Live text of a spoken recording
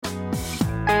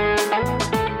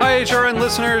HRN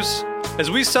listeners.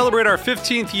 As we celebrate our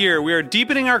 15th year, we are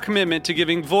deepening our commitment to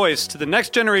giving voice to the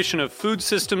next generation of food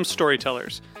systems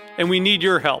storytellers, and we need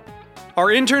your help. Our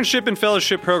internship and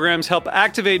fellowship programs help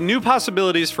activate new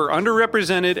possibilities for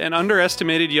underrepresented and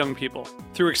underestimated young people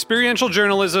through experiential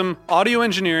journalism, audio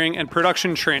engineering, and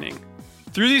production training.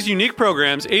 Through these unique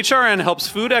programs, HRN helps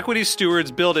food equity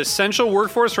stewards build essential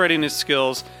workforce readiness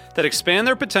skills that expand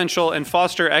their potential and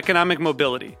foster economic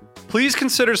mobility. Please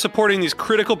consider supporting these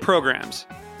critical programs.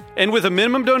 And with a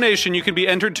minimum donation, you can be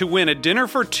entered to win a dinner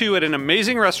for two at an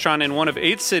amazing restaurant in one of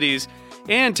 8 cities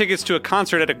and tickets to a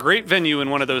concert at a great venue in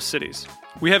one of those cities.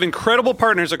 We have incredible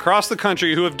partners across the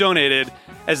country who have donated,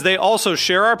 as they also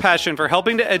share our passion for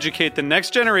helping to educate the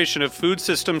next generation of food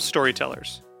systems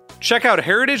storytellers. Check out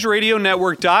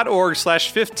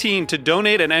heritageradionetwork.org/15 to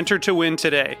donate and enter to win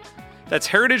today. That's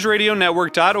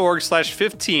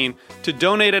heritageradionetwork.org/15 to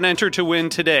donate and enter to win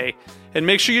today. And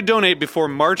make sure you donate before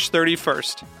March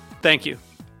 31st. Thank you.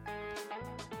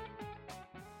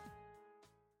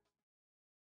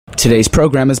 Today's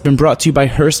program has been brought to you by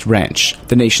Hearst Ranch,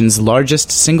 the nation's largest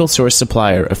single-source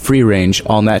supplier of free-range,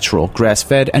 all-natural,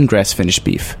 grass-fed, and grass-finished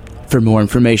beef. For more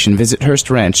information, visit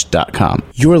HearstRanch.com.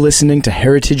 You're listening to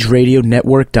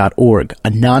HeritageRadioNetwork.org,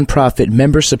 a nonprofit,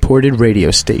 member-supported radio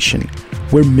station.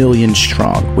 We're millions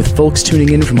strong, with folks tuning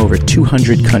in from over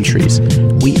 200 countries.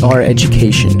 We are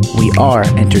education. We are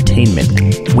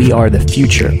entertainment. We are the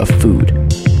future of food.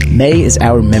 May is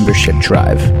our membership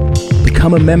drive.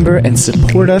 Become a member and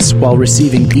support us while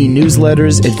receiving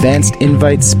e-newsletters, advanced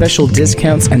invites, special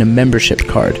discounts, and a membership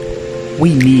card.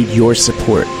 We need your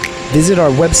support. Visit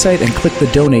our website and click the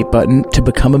donate button to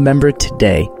become a member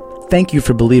today. Thank you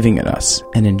for believing in us,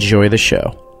 and enjoy the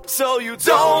show. So you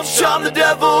don't charm the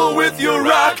devil with your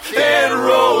rock and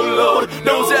roll load.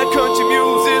 Knows that country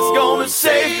music's gonna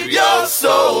save your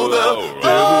soul. The devil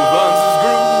runs his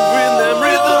groove in them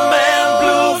rhythm and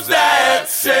blues that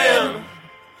Sam.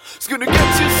 It's gonna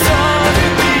get you sun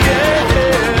in the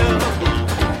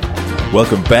air.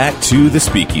 Welcome back to the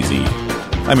Speakeasy.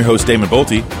 I'm your host, Damon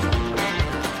Bolte.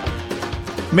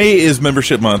 May is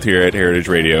membership month here at Heritage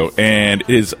Radio, and it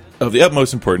is of the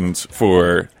utmost importance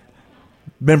for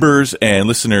members and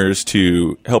listeners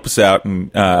to help us out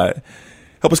and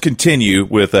help us continue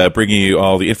with bringing you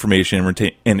all the information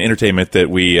and entertainment that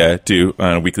we do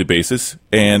on a weekly basis.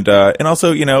 And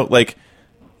also, you know, like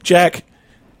Jack's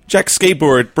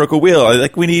skateboard broke a wheel.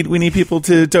 Like we need people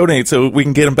to donate so we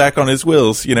can get him back on his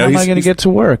wheels. You know, How am I going to get to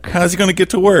work? How's he going to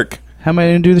get to work? How am I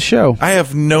going to do the show? I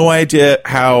have no idea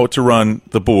how to run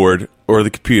the board or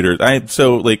the computer. I'm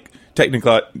so like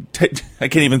technical. I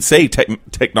can't even say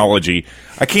technology.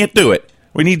 I can't do it.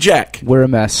 We need Jack. We're a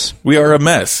mess. We are a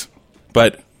mess.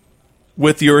 But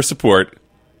with your support,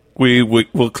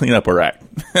 we'll clean up our act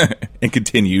and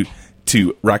continue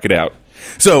to rock it out.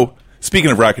 So, speaking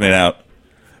of rocking it out,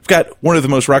 I've got one of the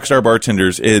most rock star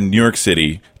bartenders in New York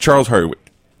City, Charles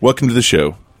Hardwick. Welcome to the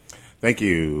show. Thank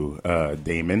you,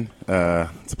 Damon.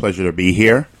 It's a pleasure to be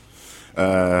here.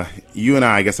 You and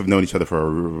I guess, have known each other for, I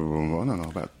don't know,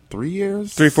 about 3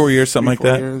 years? 3-4 years, something like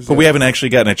that. Years, but we haven't actually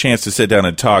gotten a chance to sit down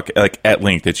and talk like at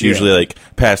length. It's usually like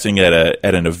passing at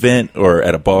an event or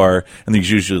at a bar, and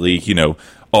there's usually, you know,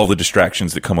 all the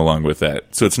distractions that come along with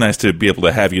that. So it's nice to be able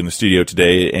to have you in the studio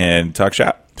today and talk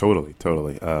shop. Totally.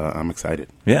 I'm excited.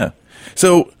 Yeah.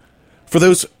 So for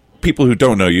those people who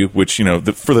don't know you, which, you know,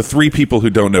 for the 3 people who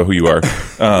don't know who you are,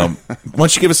 why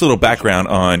don't you give us a little background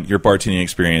on your bartending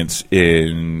experience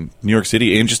in New York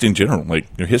City and just in general, like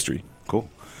your history? Cool.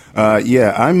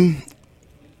 I'm,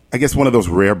 I guess, one of those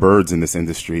rare birds in this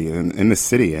industry, in this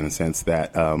city, in a sense,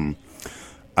 that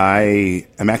I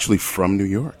am actually from New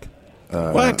York.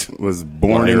 What? Was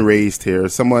born and raised here.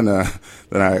 Someone that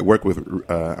I work with,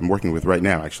 I'm working with right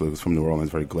now, actually, was from New Orleans,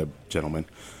 very glib gentleman.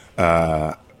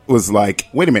 Was like,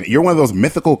 wait a minute, you're one of those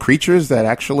mythical creatures that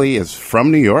actually is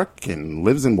from New York and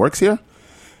lives and works here?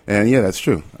 And yeah, that's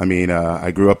true. I mean,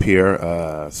 I grew up here,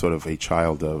 sort of a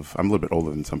child of, I'm a little bit older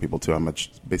than some people too. I'm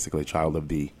basically a child of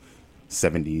the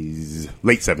 70s,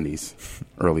 late 70s,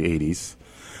 early 80s.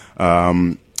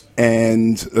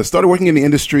 And started working in the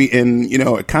industry in, you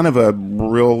know, kind of a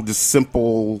real, just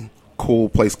simple, cool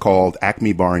place called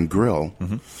Acme Bar and Grill,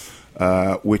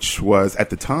 which was at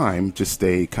the time just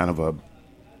a kind of a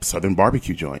Southern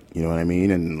barbecue joint, you know what I mean?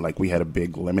 And like we had a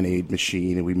big lemonade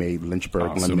machine, and we made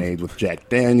Lynchburg lemonade with Jack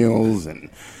Daniels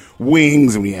and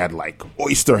wings, and we had like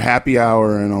oyster happy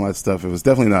hour and all that stuff. It was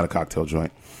definitely not a cocktail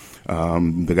joint.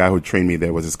 The guy who trained me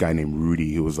there was this guy named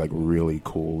Rudy, who was like really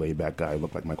cool, laid back guy,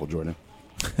 looked like Michael Jordan.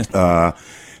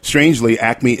 Strangely,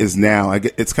 Acme is now,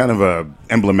 it's kind of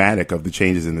emblematic of the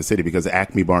changes in the city, because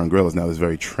Acme Bar and Grill is now this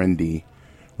very trendy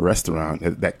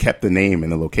restaurant that kept the name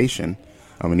and the location,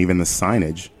 and even the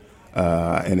signage.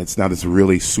 And it's now this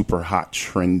really super hot,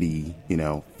 trendy,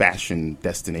 fashion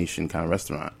destination kind of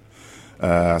restaurant. So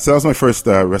that was my first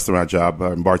restaurant job,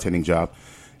 bartending job.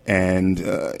 And,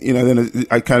 then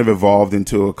I kind of evolved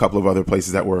into a couple of other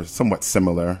places that were somewhat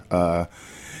similar.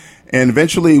 And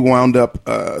eventually wound up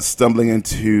stumbling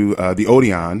into the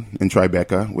Odeon in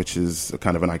Tribeca, which is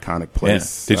kind of an iconic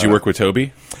place. Yeah. Did you work with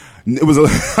Toby? It was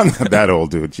I'm not that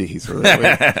old, dude. Jeez. Really?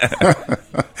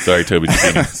 Sorry, Toby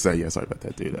Cicchini. Sorry about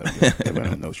that, dude.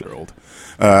 Everyone knows you're old.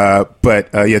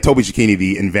 But Toby Cicchini,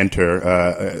 the inventor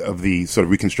of the sort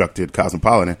of reconstructed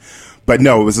Cosmopolitan. But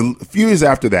no, it was a few years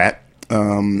after that.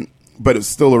 But it's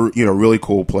still a really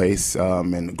cool place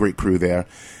and a great crew there.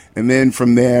 And then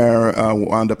from there,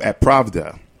 wound up at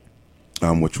Pravda,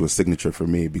 which was signature for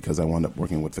me because I wound up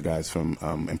working with the guys from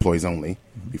Employees Only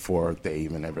before they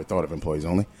even ever thought of Employees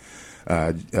Only.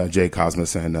 Jay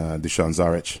Cosmos and Dushan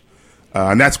Zarich.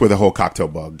 And that's where the whole cocktail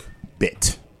bug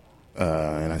bit.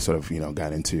 And I sort of,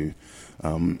 got into,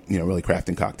 really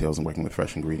crafting cocktails and working with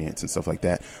fresh ingredients and stuff like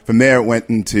that. From there, it went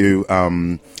into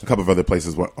a couple of other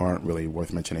places that aren't really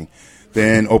worth mentioning.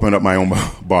 Then opened up my own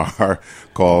bar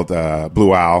called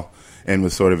Blue Owl and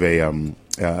was sort of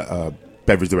a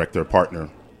beverage director partner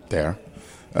there.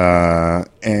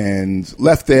 And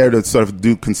left there to sort of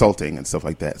do consulting and stuff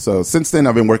like that. So since then,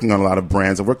 I've been working on a lot of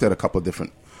brands. I've worked at a couple of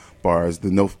different bars,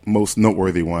 the most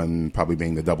noteworthy one probably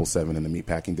being the Double Seven in the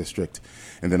Meatpacking District.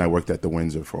 And then I worked at the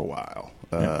Windsor for a while.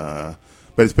 But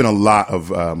it's been a lot of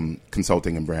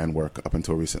consulting and brand work up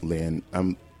until recently. And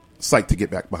I'm psyched to get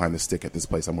back behind the stick at this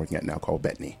place I'm working at now called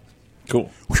Bettany.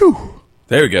 Cool. Whew.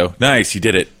 There we go. Nice. You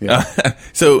did it. Yeah.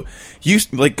 So you,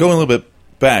 going a little bit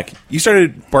back, you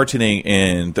started bartending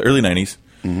in the early 90s.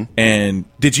 Mm-hmm. And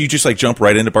did you just jump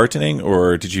right into bartending,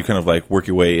 or did you kind of work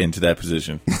your way into that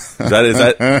position? Is that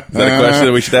a question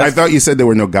that we should ask? I thought you said there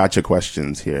were no gotcha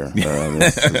questions here.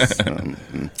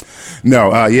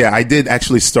 No, I did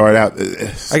actually start out.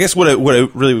 I guess what I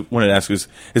really wanted to ask is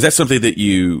that something that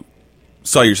you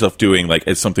saw yourself doing,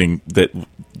 as something that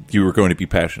you were going to be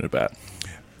passionate about?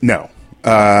 No,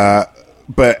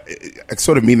 but I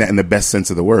sort of mean that in the best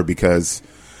sense of the word because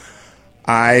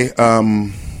I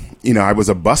was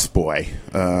a busboy,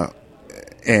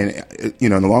 and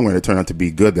in the long run, it turned out to be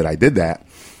good that I did that.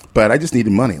 But I just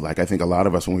needed money. I think a lot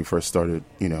of us when we first started,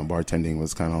 bartending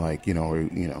was kind of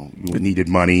you needed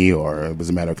money, or it was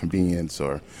a matter of convenience,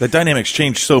 or the dynamics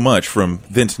changed so much from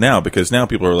then to now because now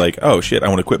people are like, oh shit, I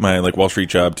want to quit my Wall Street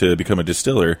job to become a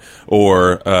distiller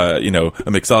or a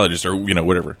mixologist or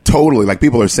whatever. Totally,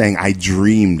 people are saying I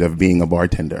dreamed of being a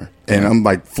bartender. And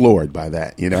I'm floored by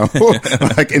that,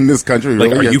 in this country.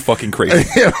 Really, are you fucking crazy?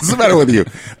 Yeah, what's the matter with you?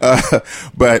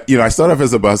 But, I started off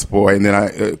as a busboy, and then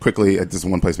I quickly at this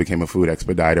one place became a food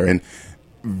expediter. And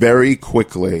very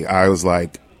quickly, I was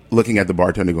looking at the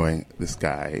bartender going, this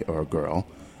guy or girl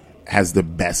has the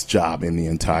best job in the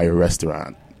entire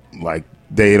restaurant.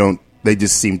 They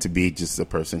just seem to be just a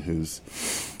person who's,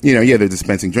 they're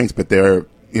dispensing drinks, but they're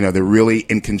really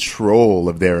in control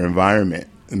of their environment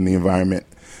and the environment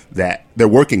that their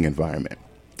working environment.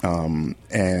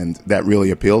 And that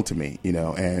really appealed to me,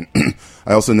 and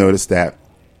I also noticed that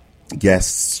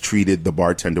guests treated the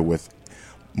bartender with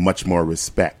much more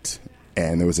respect,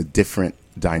 and there was a different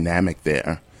dynamic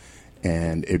there.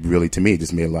 And it really, to me,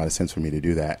 just made a lot of sense for me to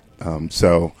do that.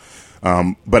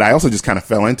 But I also just kind of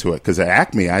fell into it because at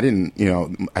Acme, I didn't,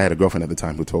 I had a girlfriend at the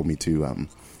time who told me to,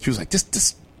 she was like,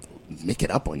 just make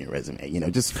it up on your resume,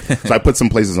 so I put some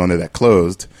places on there that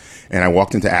closed, and I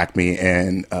walked into Acme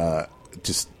and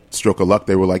just stroke of luck,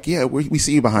 they were like, yeah, we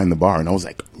see you behind the bar. And I was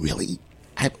like, really?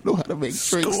 I don't know how to make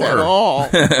drinks at all.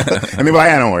 And they were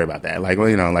like, don't worry about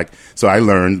that. So I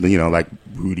learned,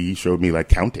 Rudy showed me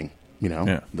counting,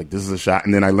 this is a shot.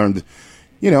 And then I learned,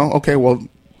 okay, well,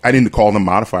 I didn't call them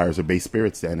modifiers or base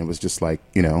spirits then. It was just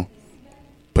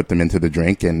put them into the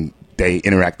drink and they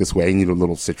interact this way. You need a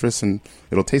little citrus and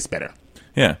it'll taste better.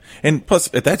 Yeah. And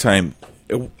plus at that time,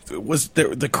 it was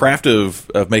the craft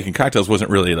of making cocktails wasn't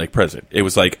really present. It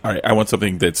was all right, I want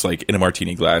something that's in a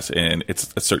martini glass and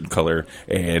it's a certain color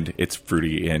and it's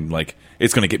fruity and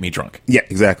it's going to get me drunk. Yeah,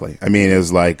 exactly. I mean, it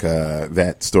was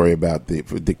that story about the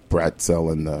Dick Pratt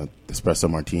selling the espresso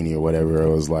martini or whatever. It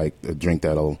was a drink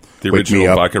that'll the wake me original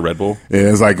up. vodka Red Bull.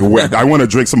 Yeah, it's I want to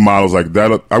drink some models like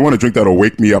that. I want to drink that'll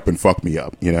wake me up and fuck me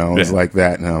up. It's like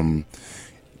that.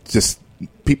 Just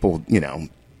people,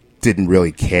 didn't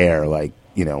really care.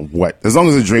 What, as long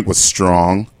as the drink was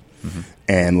strong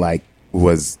and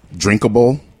was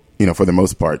drinkable, for the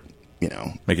most part,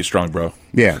 make it strong, bro.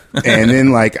 Yeah. And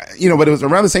then but it was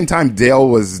around the same time Dale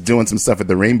was doing some stuff at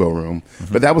the Rainbow Room,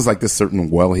 but that was like this certain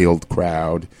well-heeled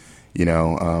crowd.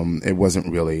 It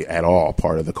wasn't really at all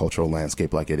part of the cultural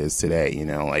landscape like it is today,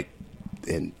 like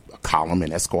in a column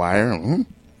in Esquire.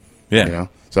 Yeah.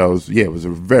 So it was a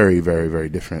very, very, very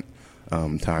different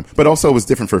time. But also it was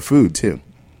different for food too.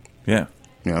 Yeah.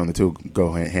 And the two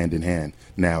go hand in hand.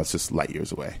 Now it's just light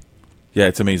years away. Yeah,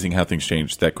 it's amazing how things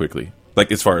change that quickly.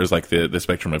 Like as far as like the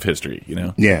spectrum of history,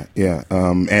 Yeah.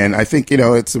 And I think,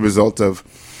 it's a result of,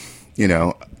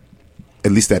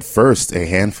 at least at first, a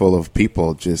handful of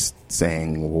people just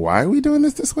saying, why are we doing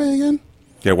this way again?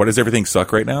 Yeah, why does everything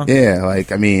suck right now? Yeah,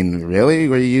 really?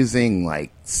 We're using,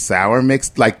 sour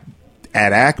mixed,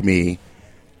 at Acme,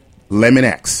 Lemon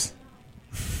X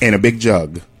in a big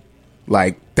jug.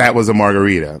 That was a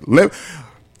margarita.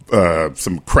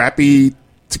 Some crappy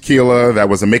tequila that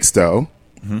was a mixto,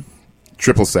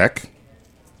 triple sec,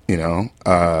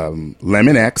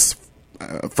 Lemon X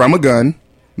from a gun,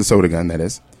 the soda gun, that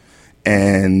is,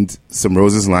 and some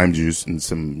Rose's lime juice and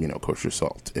some, kosher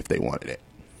salt if they wanted it.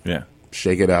 Yeah.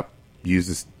 Shake it up. Use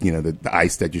this, the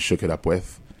ice that you shook it up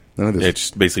with. None of this. It's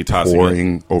just basically tossing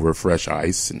pouring over fresh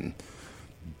ice and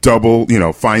double,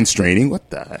 fine straining. What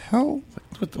the hell?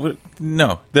 What?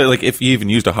 No. If you even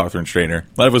used a Hawthorne strainer, a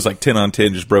lot of it was 10 on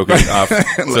 10, just broken off.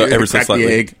 So ever so slightly.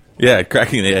 The egg. Yeah,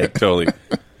 cracking the egg, totally.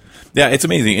 Yeah, it's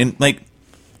amazing. And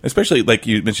especially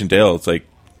you mentioned Dale, it's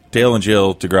Dale and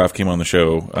Jill DeGroff came on the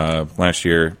show last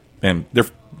year, and they're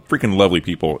freaking lovely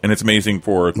people. And it's amazing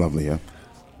for lovely, yeah.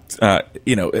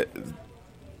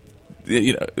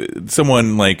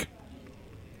 Someone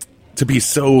to be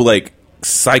so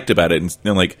psyched about it and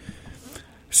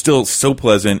still so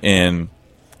pleasant and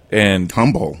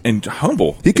humble.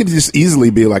 He could just easily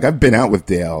be I've been out with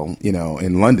Dale,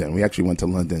 in London. We actually went to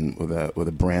London with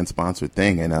a brand sponsored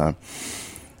thing, and I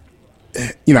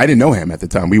didn't know him at the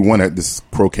time. We won this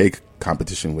croquet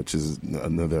competition, which is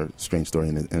another strange story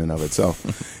in and of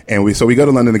itself. And we go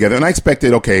to London together, and I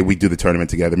expected, okay, we do the tournament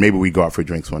together. Maybe we go out for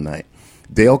drinks one night.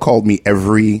 Dale called me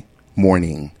every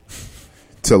morning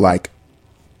to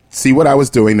see what I was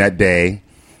doing that day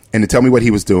and to tell me what he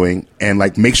was doing and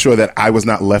make sure that I was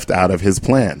not left out of his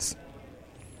plans.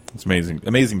 It's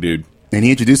amazing dude. And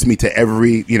he introduced me to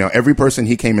every person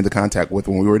he came into contact with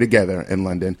when we were together in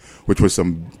London, which was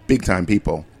some big time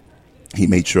people. He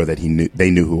made sure that they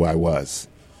knew who I was.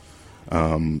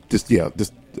 Just a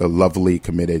lovely,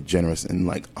 committed, generous,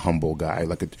 and humble guy,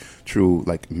 a true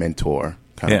mentor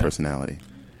kind of personality.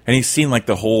 And he's seen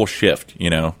the whole shift,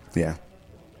 Yeah.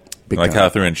 Big time. How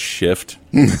they're in shift.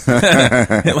 He's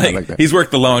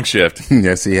worked the long shift.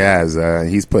 Yes, he has.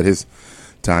 He's put his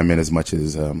time in as much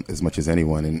as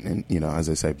anyone, and as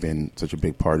I said, been such a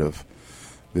big part of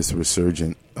this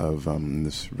resurgence of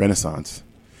this renaissance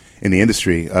in the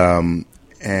industry. He's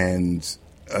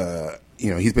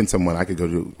been someone I could go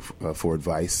to for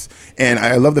advice, and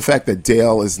I love the fact that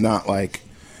Dale is not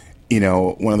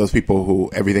one of those people who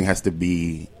everything has to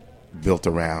be built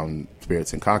around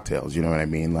spirits and cocktails. You know what I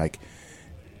mean?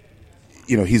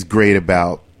 He's great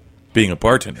about being a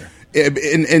bartender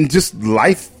and just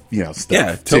life. Stuff.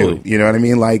 Yeah, totally. Too. You know what I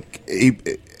mean?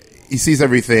 He sees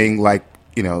everything many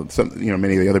of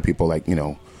the other people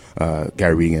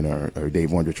Gary Regan or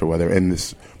Dave Wondrich or whatever in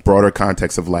this broader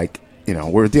context of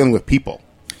we're dealing with people.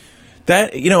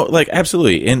 That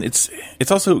absolutely, and it's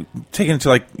also taken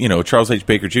to Charles H.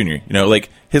 Baker Jr.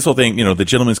 His whole thing, the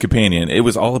Gentleman's Companion. It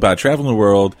was all about traveling the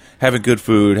world, having good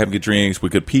food, having good drinks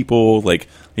with good people.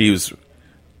 He was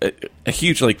a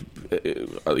huge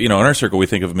in our circle we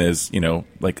think of him as a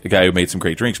guy who made some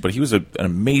great drinks, but he was an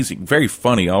amazing, very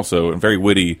funny also, and very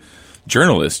witty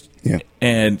journalist. Yeah,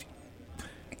 and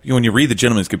when you read The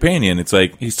Gentleman's Companion, it's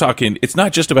he's talking. It's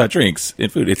not just about drinks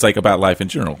and food. It's about life in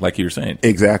general, like you were saying.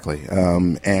 Exactly.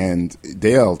 And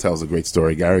Dale tells a great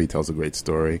story. Gary tells a great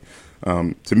story.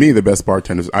 To me, the best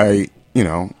bartenders, I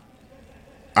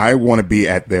want to be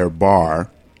at their bar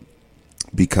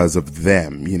because of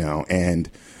them. And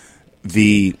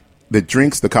the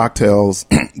drinks, the cocktails,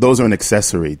 those are an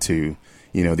accessory to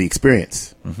the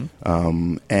experience.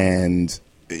 Mm-hmm. And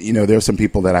there are some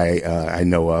people that I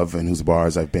know of and whose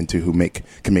bars I've been to who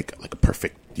can make a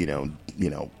perfect,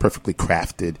 perfectly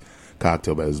crafted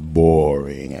cocktail, but it's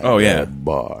boring. Oh yeah,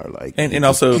 bar and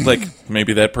also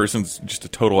maybe that person's just a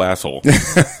total asshole.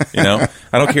 I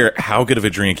don't care how good of a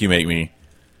drink you make me.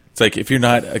 It's if you're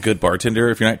not a good bartender,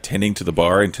 if you're not tending to the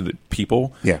bar and to the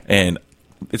people, and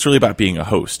it's really about being a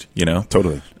host.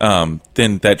 Totally.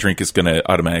 Then that drink is going to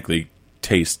automatically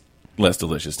taste less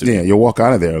delicious to me. Yeah, you'll walk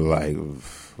out of there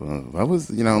I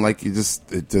was, you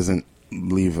just, it doesn't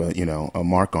leave a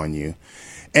mark on you.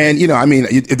 And, I mean,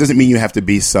 it doesn't mean you have to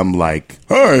be some like,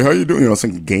 hi, how you doing?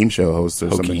 Some game show host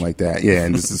or something like that. Yeah,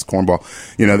 and this is cornball.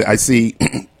 I see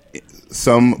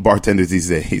some bartenders these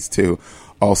days, too.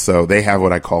 Also, they have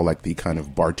what I call like the kind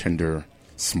of bartender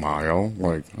smile.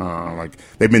 Like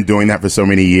they've been doing that for so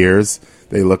many years.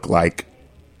 They look like,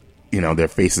 their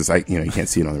faces, you can't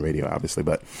see it on the radio, obviously,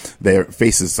 but their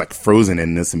faces like frozen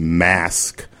in this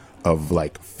mask of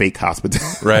like fake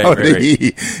hospitality. Right.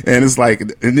 And it's like,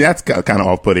 and that's kind of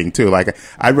off-putting too. Like,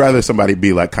 I'd rather somebody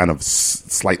be like kind of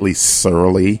slightly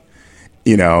surly,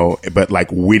 but like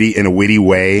witty in a witty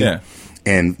way. Yeah.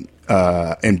 And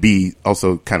be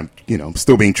also kind of,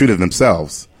 still being true to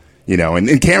themselves.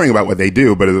 And caring about what they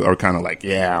do, but are kind of like,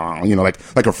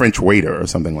 like a French waiter or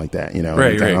something like that,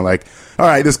 Right, kind of like, all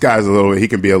right, this guy's he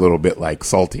can be a little bit like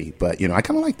salty, but I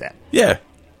kind of like that. Yeah,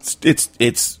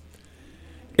 it's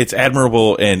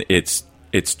admirable and it's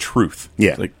truth.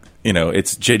 Yeah, like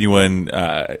it's genuine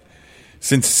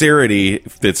sincerity.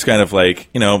 That's kind of like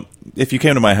if you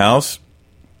came to my house,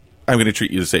 I'm going to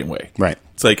treat you the same way. Right.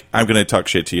 It's like I'm going to talk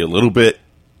shit to you a little bit.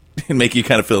 And make you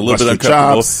kind of feel a little Bust bit your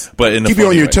uncomfortable, chops, but in a keep you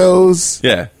on funny your way. toes.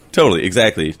 Yeah, totally,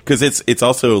 exactly. Because it's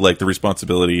also like the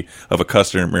responsibility of a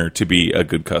customer to be a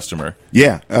good customer.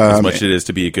 Yeah, as much as it is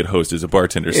to be a good host as a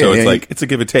bartender. So it's like it's a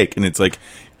give and take, and it's like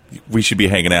we should be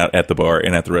hanging out at the bar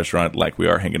and at the restaurant like we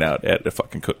are hanging out at a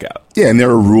fucking cookout. Yeah, and there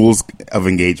are rules of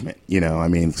engagement. I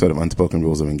mean, sort of unspoken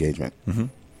rules of engagement.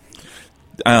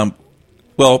 Mm-hmm.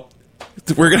 Well,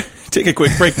 we're going to take a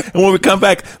quick break, and when we come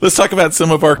back, let's talk about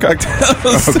some of our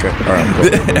cocktails. Okay, all right.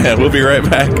 Cool. And we'll be right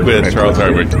back with Charles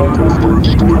Hardwick.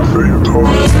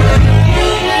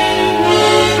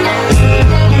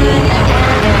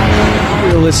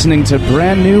 You're listening to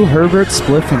brand new Herbert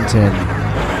Spliffington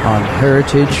on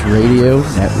Heritage Radio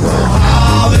Network.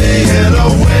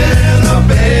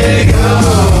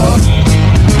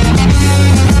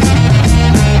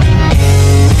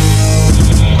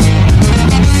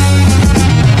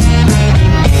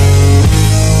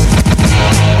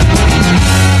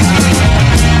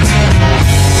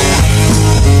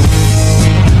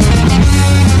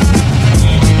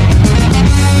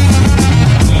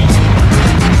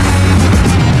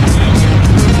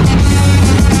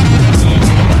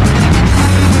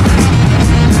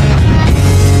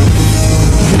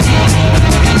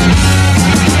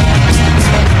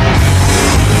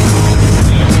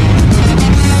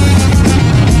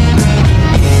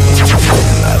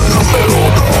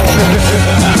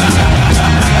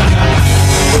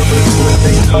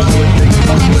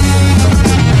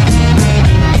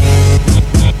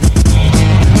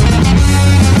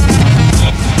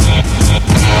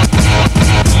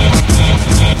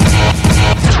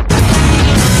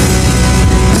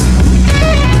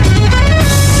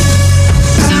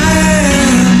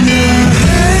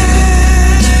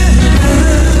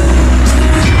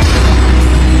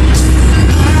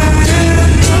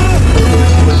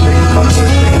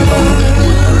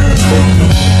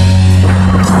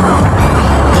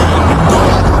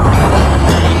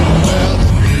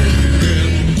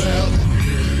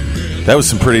 That was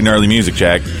some pretty gnarly music,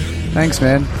 Jack. Thanks,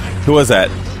 man. Who was that?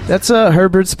 That's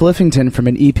Herbert Spliffington from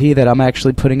an EP that I'm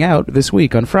actually putting out this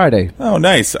week on Friday. Oh,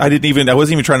 nice. I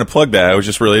wasn't even trying to plug that. I was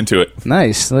just really into it.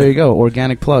 Nice. There you go.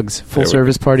 Organic plugs.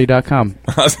 FullServiceParty.com.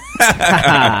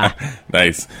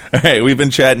 Nice. All right, we've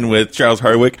been chatting with Charles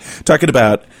Hardwick, talking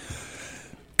about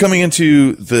coming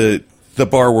into the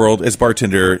bar world as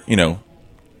bartender,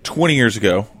 20 years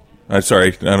ago. I'm sorry,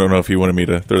 I don't know if you wanted me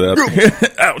to throw that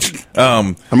out. Ouch.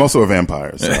 I'm also a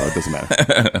vampire, so it doesn't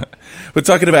matter. But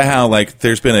talking about how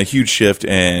there's been a huge shift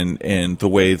in the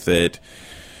way that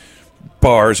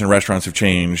bars and restaurants have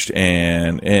changed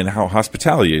and how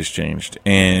hospitality has changed.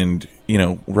 And,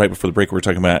 right before the break, we were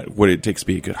talking about what it takes to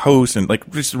be a good host and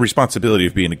just the responsibility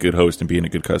of being a good host and being a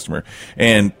good customer.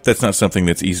 And that's not something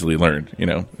that's easily learned,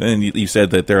 And you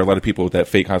said that there are a lot of people with that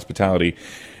fake hospitality.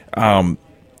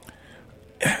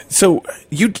 So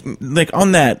you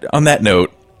on that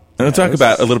note, let's talk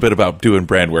about a little bit about doing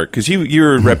brand work, because you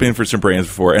were repping for some brands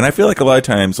before, and I feel like a lot of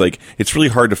times it's really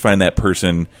hard to find that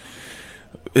person.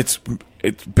 It's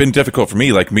been difficult for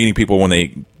me, meeting people when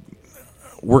they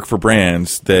work for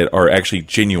brands that are actually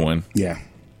genuine, Yeah.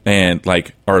 and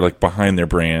are behind their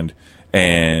brand,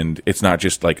 and it's not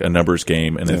just a numbers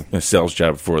game and a sales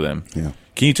job for them. Yeah.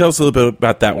 Can you tell us a little bit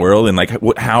about that world and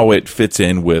how it fits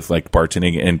in with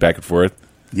bartending and back and forth?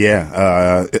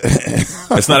 Yeah.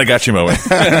 It's not a gotcha moment.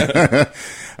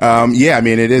 Yeah, I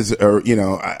mean, it is,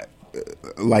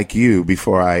 like you,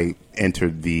 before I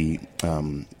entered the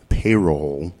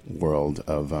payroll world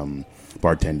of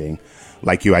bartending.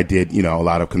 Like you, I did, a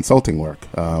lot of consulting work,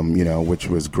 which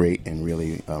was great and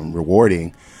really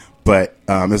rewarding. But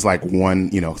it's like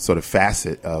one, sort of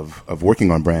facet of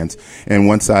working on brands. And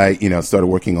once I, started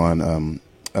working on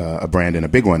a brand and a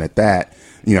big one at that,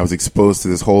 I was exposed to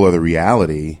this whole other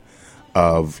reality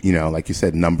of, like you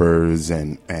said, numbers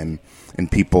and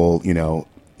people,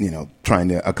 trying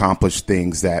to accomplish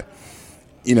things that,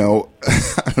 I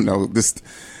don't know,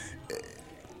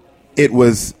 it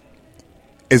was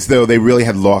as though they really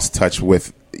had lost touch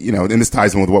with, and this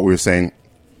ties in with what we were saying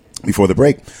before the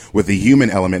break, with the human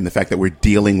element and the fact that we're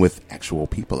dealing with actual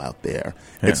people out there.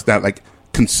 Yeah. It's not like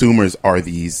consumers are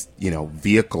these,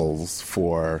 vehicles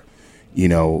for,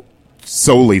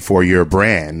 solely for your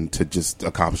brand to just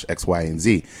accomplish X, Y, and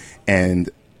Z. And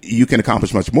you can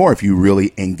accomplish much more if you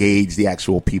really engage the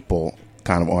actual people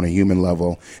kind of on a human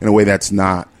level in a way that's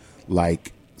not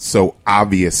like so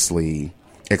obviously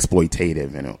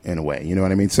exploitative in a way. You know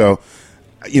what I mean? So,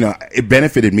 it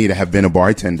benefited me to have been a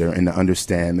bartender and to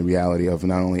understand the reality of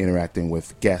not only interacting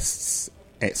with guests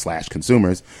 /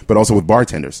 consumers, but also with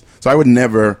bartenders. So I would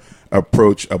never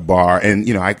approach a bar, and,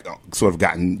 I sort of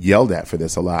gotten yelled at for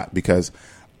this a lot because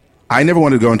I never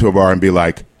wanted to go into a bar and be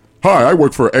like, hi, I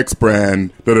work for X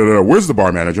brand, where's the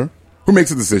bar manager? Who makes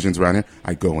the decisions around here?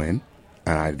 I'd go in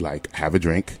and I'd like have a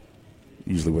drink.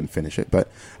 Usually wouldn't finish it, but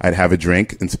I'd have a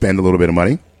drink and spend a little bit of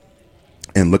money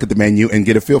and look at the menu and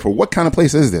get a feel for what kind of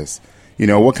place is this?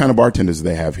 What kind of bartenders do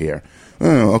they have here?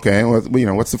 Oh, okay. Well,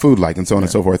 what's the food like, and so on and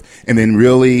so forth. And then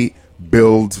really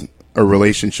build a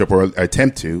relationship, or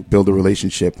attempt to build a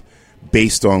relationship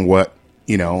based on what,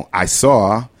 I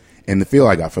saw and the feel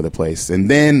I got for the place, and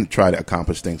then try to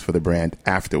accomplish things for the brand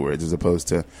afterwards, as opposed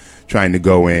to trying to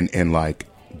go in and like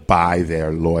buy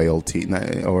their loyalty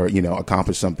or,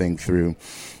 accomplish something through,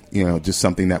 just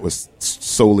something that was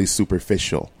solely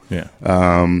superficial. Yeah.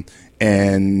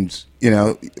 And,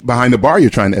 behind the bar, you're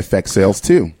trying to affect sales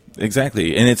too.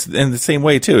 Exactly. And it's in the same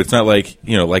way too. It's not like,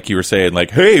 like you were saying,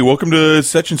 like, hey, welcome to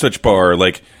such and such bar.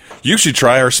 Like, you should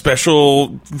try our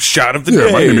special shot of the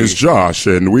day. My name is Josh,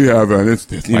 and we have my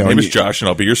name is Josh, and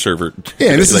I'll be your server.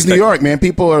 Yeah, and this is New York, man.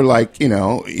 People are like, pretty.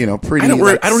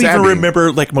 I don't even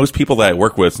remember like most people that I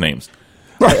work with's names.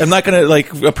 Right. I'm not gonna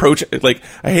like approach like.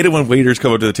 I hate it when waiters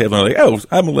come up to the table and are like, "Oh,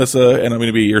 I'm Melissa, and I'm going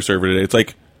to be your server today." It's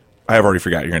like, I have already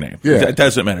forgotten your name. Yeah, it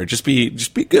doesn't matter. Just be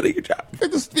good at your job.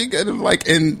 Just be good.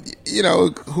 And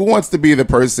who wants to be the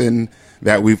person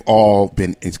that we've all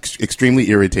been extremely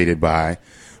irritated by,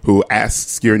 who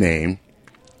asks your name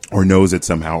or knows it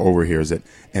somehow, overhears it,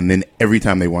 and then every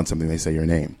time they want something, they say your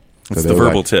name. That's the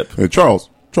verbal tip. Charles,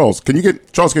 can you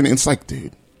get Charles? It's like,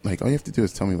 dude, like all you have to do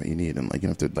is tell me what you need, and like you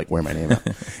don't have to like wear my name out.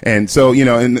 And so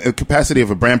in the capacity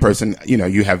of a brand person,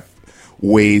 you have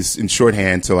ways in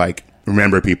shorthand to like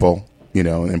remember people,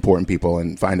 and important people,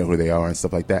 and find out who they are and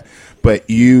stuff like that. But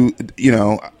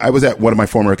I was at one of my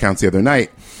former accounts the other night,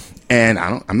 and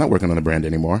I'm not working on the brand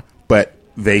anymore, but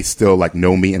they still like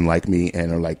know me and like me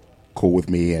and are like cool with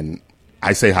me, and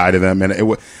I say hi to them, and it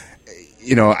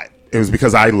was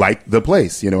because I liked the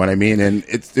place, you know what I mean? And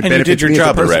it and you did your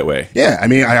job the right way. Yeah, I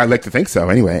mean, I like to think so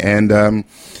anyway. And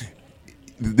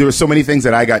there were so many things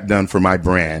that I got done for my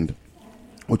brand,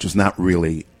 which was not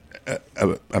really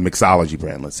a mixology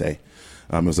brand, let's say.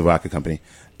 It was a vodka company.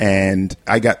 And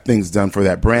I got things done for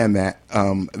that brand that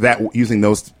using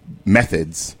those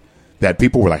methods that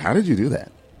people were like, how did you do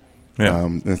that? Yeah.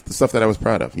 The stuff that I was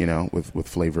proud of, with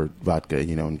flavored vodka,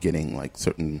 and getting like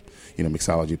certain,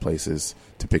 mixology places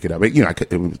to pick it up. I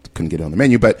couldn't get it on the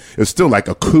menu, but it was still like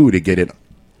a coup to get it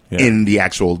in the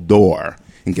actual door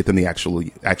and get them to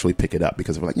actually pick it up,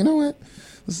 because we're like, you know what?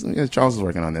 Charles is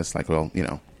working on this. Like, well,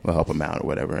 we'll help him out or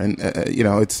whatever. And,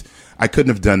 I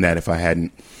couldn't have done that if I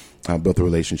hadn't built the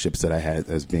relationships that I had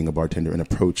as being a bartender and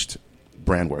approached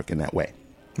brand work in that way.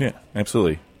 Yeah,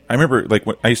 absolutely. I remember, like,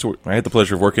 when I had the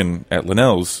pleasure of working at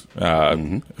Linnell's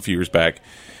a few years back.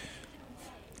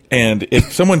 And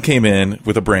if someone came in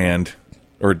with a brand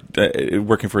or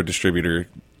working for a distributor,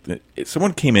 if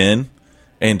someone came in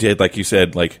and did, like you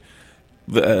said,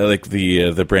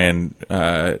 the brand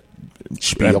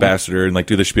ambassador and like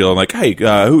do the spiel and like, hey,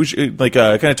 kind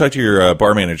of talk to your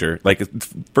bar manager. Like,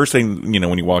 first thing,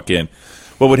 when you walk in,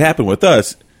 what would happen with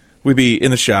us, we'd be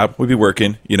in the shop, we'd be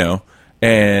working,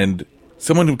 and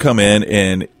someone would come in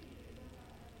and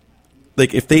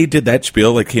like, if they did that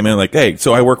spiel, like came in like, hey,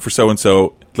 so I work for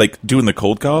so-and-so, like doing the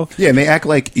cold call. Yeah. And they act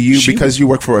like because you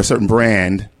work for a certain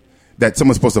brand, that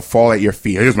someone's supposed to fall at your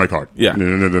feet. Here's my card. Yeah.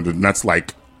 No. That's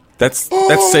like, That's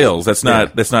sales. That's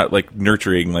not like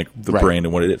nurturing like the brand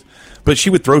and what it is. But she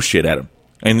would throw shit at him,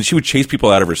 and she would chase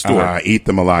people out of her store. Eat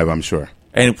them alive, I'm sure.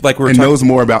 And like knows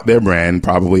more about their brand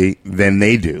probably than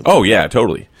they do. Oh yeah,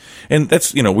 totally. And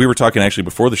that's, we were talking actually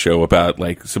before the show about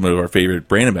like some of our favorite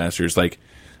brand ambassadors, like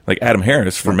Adam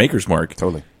Harris from Maker's Mark.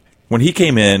 Totally. When he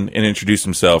came in and introduced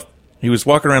himself, he was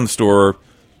walking around the store,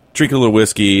 drinking a little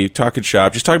whiskey, talking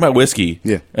shop, just talking about whiskey.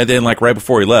 Yeah. And then like right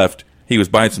before he left, he was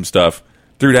buying some stuff,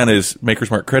 threw down his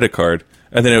Maker's Mark credit card,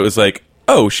 and then it was like,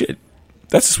 oh shit,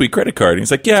 that's a sweet credit card. And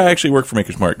he's like, yeah, I actually work for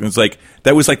Maker's Mark. And it's like,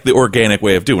 that was like the organic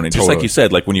way of doing it. Just like you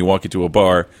said, like when you walk into a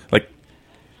bar, like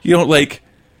you don't like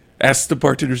ask the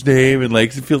bartender's name and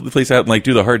like feel the place out and like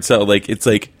do the hard sell. Like it's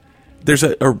like there's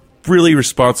a really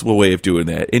responsible way of doing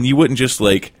that. And you wouldn't just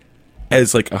like,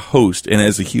 as like a host and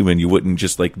as a human, you wouldn't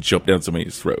just like jump down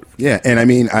somebody's throat. Yeah. And I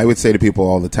mean, I would say to people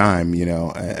all the time,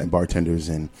 and bartenders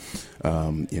and,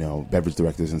 beverage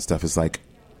directors and stuff, is like,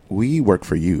 we work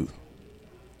for you.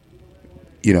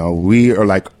 We are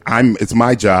like, it's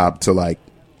my job to like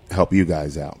help you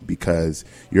guys out because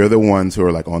you're the ones who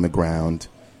are like on the ground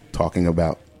talking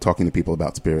to people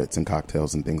about spirits and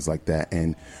cocktails and things like that.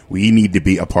 And we need to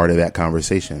be a part of that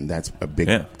conversation. That's a big,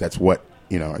 that's what,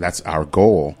 that's our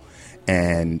goal.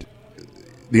 And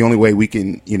the only way we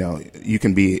can,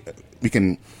 we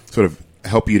can sort of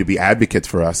help you to be advocates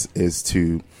for us is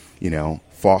to,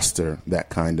 foster that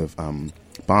kind of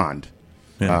bond.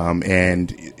 Yeah. And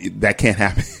that can't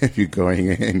happen if you're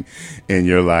going in and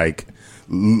you're like,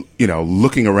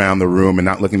 looking around the room and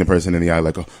not looking the person in the eye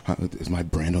like, oh, is my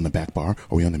brand on the back bar?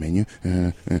 Are we on the menu?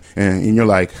 And you're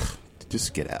like,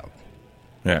 just get out.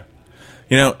 Yeah.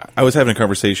 I was having a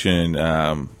conversation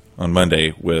on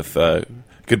Monday with a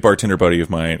good bartender buddy of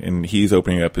mine, and he's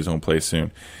opening up his own place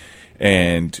soon.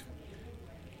 And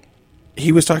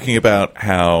he was talking about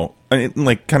how,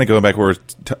 like, kind of going back where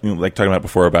we were talking about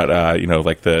before about,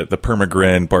 like the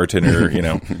permagrin bartender,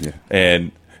 yeah.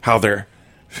 And how they're,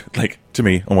 like, to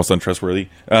me, almost untrustworthy.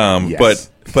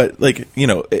 Yes. But like,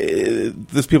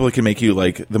 there's people that can make you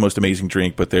like the most amazing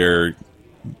drink, but their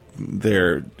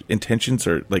intentions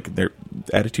are like their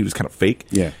attitude is kind of fake.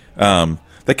 Yeah.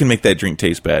 That can make that drink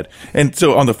taste bad. And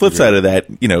so on the flip side of that,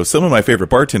 some of my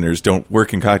favorite bartenders don't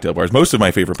work in cocktail bars. Most of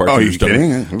my favorite bartenders don't.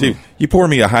 Kidding? Dude, you pour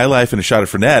me a High Life and a shot of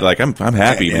Fernet, like I'm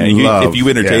happy, man. If you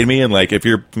entertain me and like if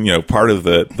you're part of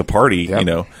the party,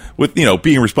 with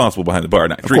being responsible behind the bar,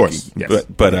 not drinking, course, yes.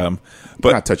 but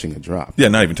not touching a drop. Yeah,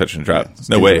 not even touching a drop.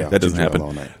 No way, that doesn't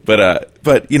happen.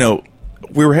 But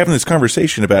we were having this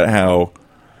conversation about how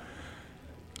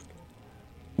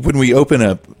when we open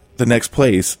up the next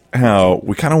place, how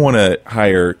we kind of want to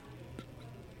hire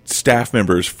staff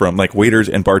members from like waiters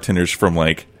and bartenders from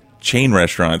like chain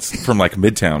restaurants from like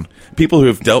Midtown, people who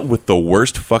have dealt with the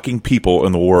worst fucking people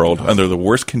in the world under the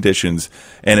worst conditions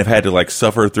and have had to like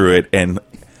suffer through it, and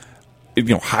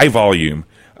high volume.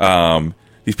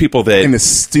 These people that and the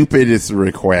stupidest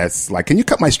requests, like, can you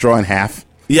cut my straw in half?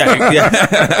 Yeah.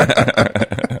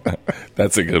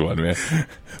 That's a good one, man.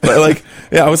 But like,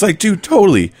 I was like, dude,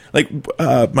 totally. Like,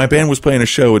 my band was playing a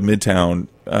show in Midtown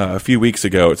a few weeks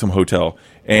ago at some hotel,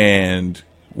 and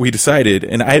we decided,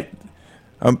 and I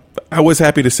was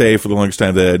happy to say for the longest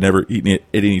time that I'd never eaten at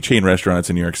any chain restaurants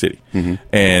in New York City,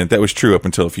 and that was true up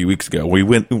until a few weeks ago. We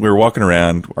were walking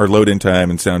around. Our load-in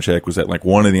time and sound check was at like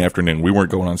 1 p.m. We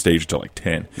weren't going on stage until like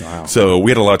 10. Wow. So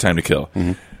we had a lot of time to kill.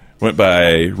 Went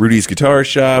by Rudy's Guitar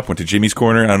Shop. Went to Jimmy's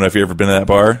Corner. I don't know if you've ever been to that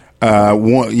bar.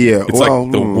 It's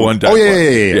like the one. Oh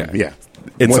yeah.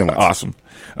 It's awesome.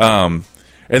 And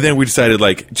then we decided,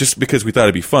 like, just because we thought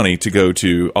it'd be funny, to go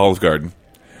to Olive Garden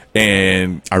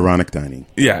and ironic dining.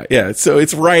 Yeah. So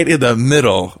it's right in the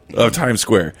middle of Times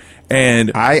Square.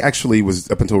 And I actually was,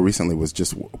 up until recently,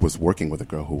 was working with a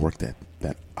girl who worked at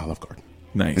that Olive Garden.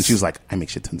 Nice. And she was like, I make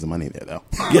shit tons of money there, though.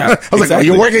 Yeah. I was exactly. like, oh,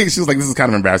 you're working? She was like, this is kind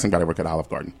of embarrassing, but I work at Olive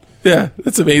Garden. Yeah,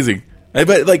 that's amazing.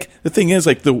 But like, the thing is,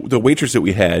 like, the waitress that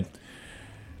we had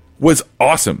was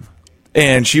awesome,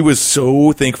 and she was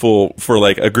so thankful for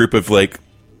like a group of like,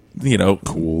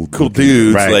 cool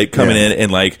dudes, right, like coming in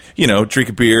and like,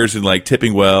 drinking beers and like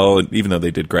tipping well, and even though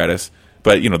they did gratis,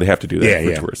 but they have to do that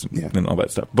for tourists and all that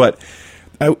stuff. But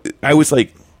I was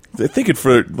like thinking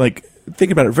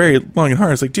about it very long and hard.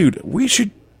 I was like, dude, we should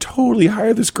totally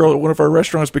hire this girl at one of our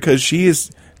restaurants because she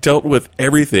has dealt with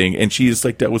everything, and she's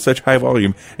like dealt with such high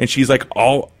volume, and she's like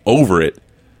all over it.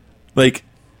 Like,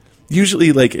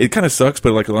 usually, like, it kind of sucks,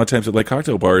 but like a lot of times at like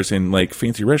cocktail bars and like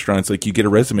fancy restaurants, like you get a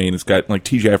resume and it's got like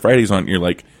TGI Fridays on it, and you're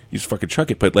like, you just fucking chuck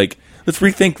it. But like, let's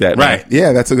rethink that, right? Man.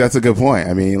 Yeah, that's a good point.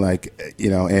 I mean, like,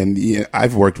 and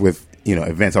I've worked with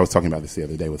events. I was talking about this the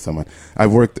other day with someone.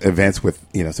 I've worked events with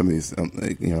some of these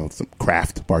some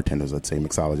craft bartenders, let's say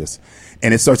mixologists,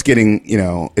 and it starts getting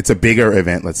it's a bigger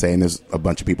event, let's say, and there's a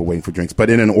bunch of people waiting for drinks, but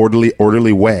in an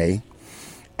orderly way.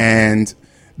 and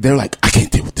they're like, I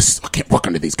can't deal with this. I can't work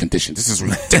under these conditions. This is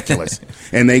ridiculous.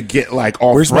 And they get like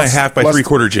all. Where's my half by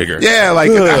 3/4 jigger? Yeah, like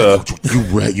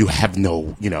you have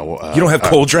no, you don't have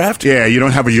cold draft. Yeah, you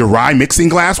don't have a Uri mixing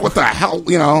glass. What the hell?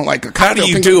 Like a how do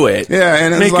you do it? Yeah,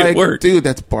 and it's make like, it work, dude.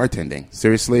 That's bartending.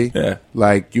 Seriously. Yeah.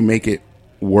 Like you make it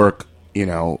work.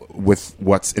 With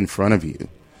what's in front of you,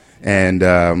 and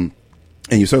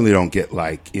you certainly don't get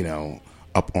like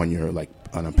up on your like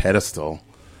on a pedestal,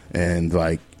 and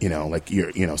like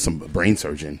you're some brain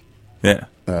surgeon. Yeah.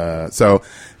 So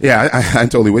yeah, I'm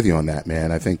totally with you on that,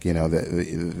 man. I think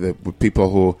the people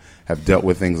who have dealt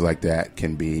with things like that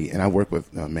can be, and I work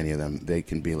with many of them. They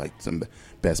can be like some of the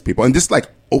best people, and just like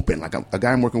open. Like a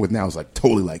guy I'm working with now is like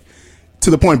totally like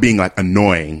to the point of being like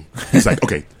annoying. He's like,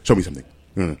 okay, show me something.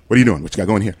 What are you doing? What you got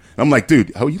going here? I'm like,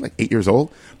 dude, how are you like 8 years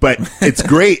old? But it's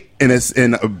great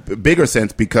in a bigger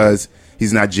sense because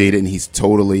he's not jaded and he's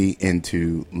totally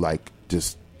into like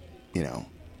just,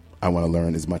 I want to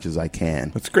learn as much as I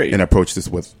can. That's great. And approach this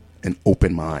with an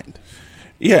open mind.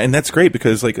 Yeah, and that's great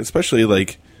because like especially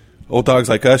like old dogs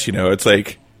like us, it's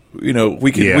like we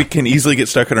can easily get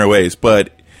stuck in our ways,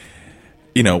 but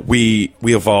we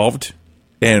evolved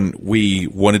and we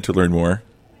wanted to learn more.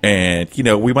 And,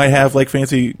 we might have, like,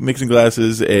 fancy mixing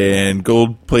glasses and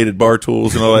gold-plated bar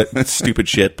tools and all that stupid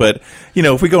shit. But,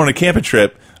 if we go on a camping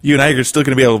trip, you and I are still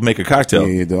going to be able to make a cocktail.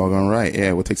 Yeah, you're doggone right.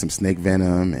 Yeah, we'll take some snake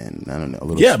venom and, I don't know, a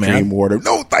little stream water.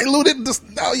 No, dilute it.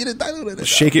 No, you didn't dilute it.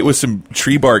 Shake it with some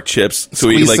tree bark chips. So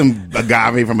we Squeeze some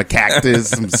agave from a cactus,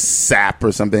 some sap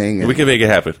or something. We can make it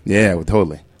happen. Yeah, well,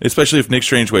 totally. Especially if Nick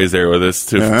Strangeway is there with us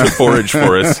to forage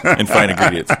for us and find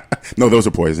ingredients. No, those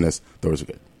are poisonous. Those are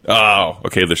good. Oh,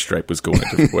 okay. The stripe was going a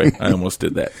different way. I almost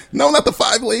did that. No, not the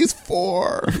 5 lays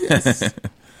 4. Yes.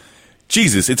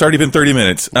 Jesus, it's already been 30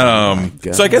 minutes. So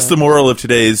I guess the moral of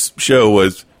today's show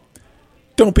was,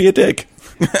 don't be a dick.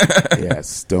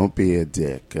 Yes, don't be a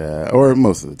dick. Or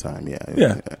most of the time,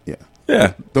 yeah.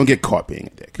 Don't get caught being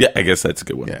a dick. Yeah, I guess that's a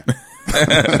good one. Yeah.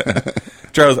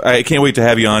 Charles, I can't wait to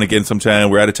have you on again sometime.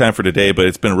 We're out of time for today, but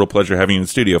it's been a real pleasure having you in the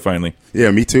studio finally. Yeah,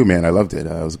 me too, man. I loved it. It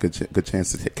was a good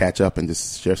chance to catch up and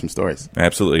just share some stories.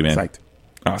 Absolutely, man. Psyched.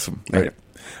 Awesome. All right.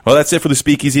 Well, that's it for the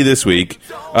Speakeasy this week.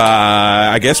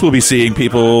 I guess we'll be seeing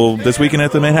people this weekend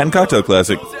at the Manhattan Cocktail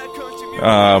Classic.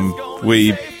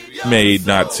 We may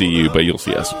not see you, but you'll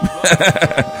see us.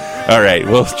 All right.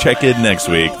 We'll check in next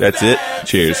week. That's it.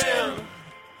 Cheers.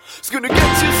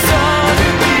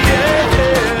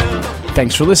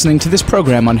 Thanks for listening to this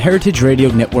program on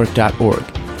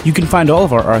heritageradionetwork.org. You can find all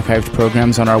of our archived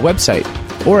programs on our website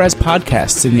or as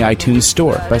podcasts in the iTunes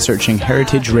Store by searching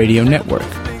Heritage Radio Network.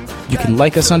 You can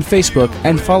like us on Facebook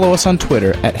and follow us on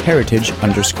Twitter at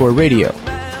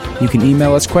 @heritage_radio. You can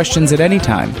email us questions at any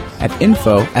time at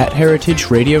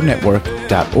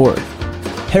info@heritageradionetwork.org.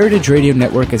 Heritage Radio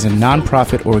Network is a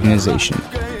non-profit organization.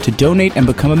 To donate and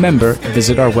become a member,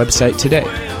 visit our website today.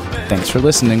 Thanks for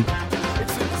listening.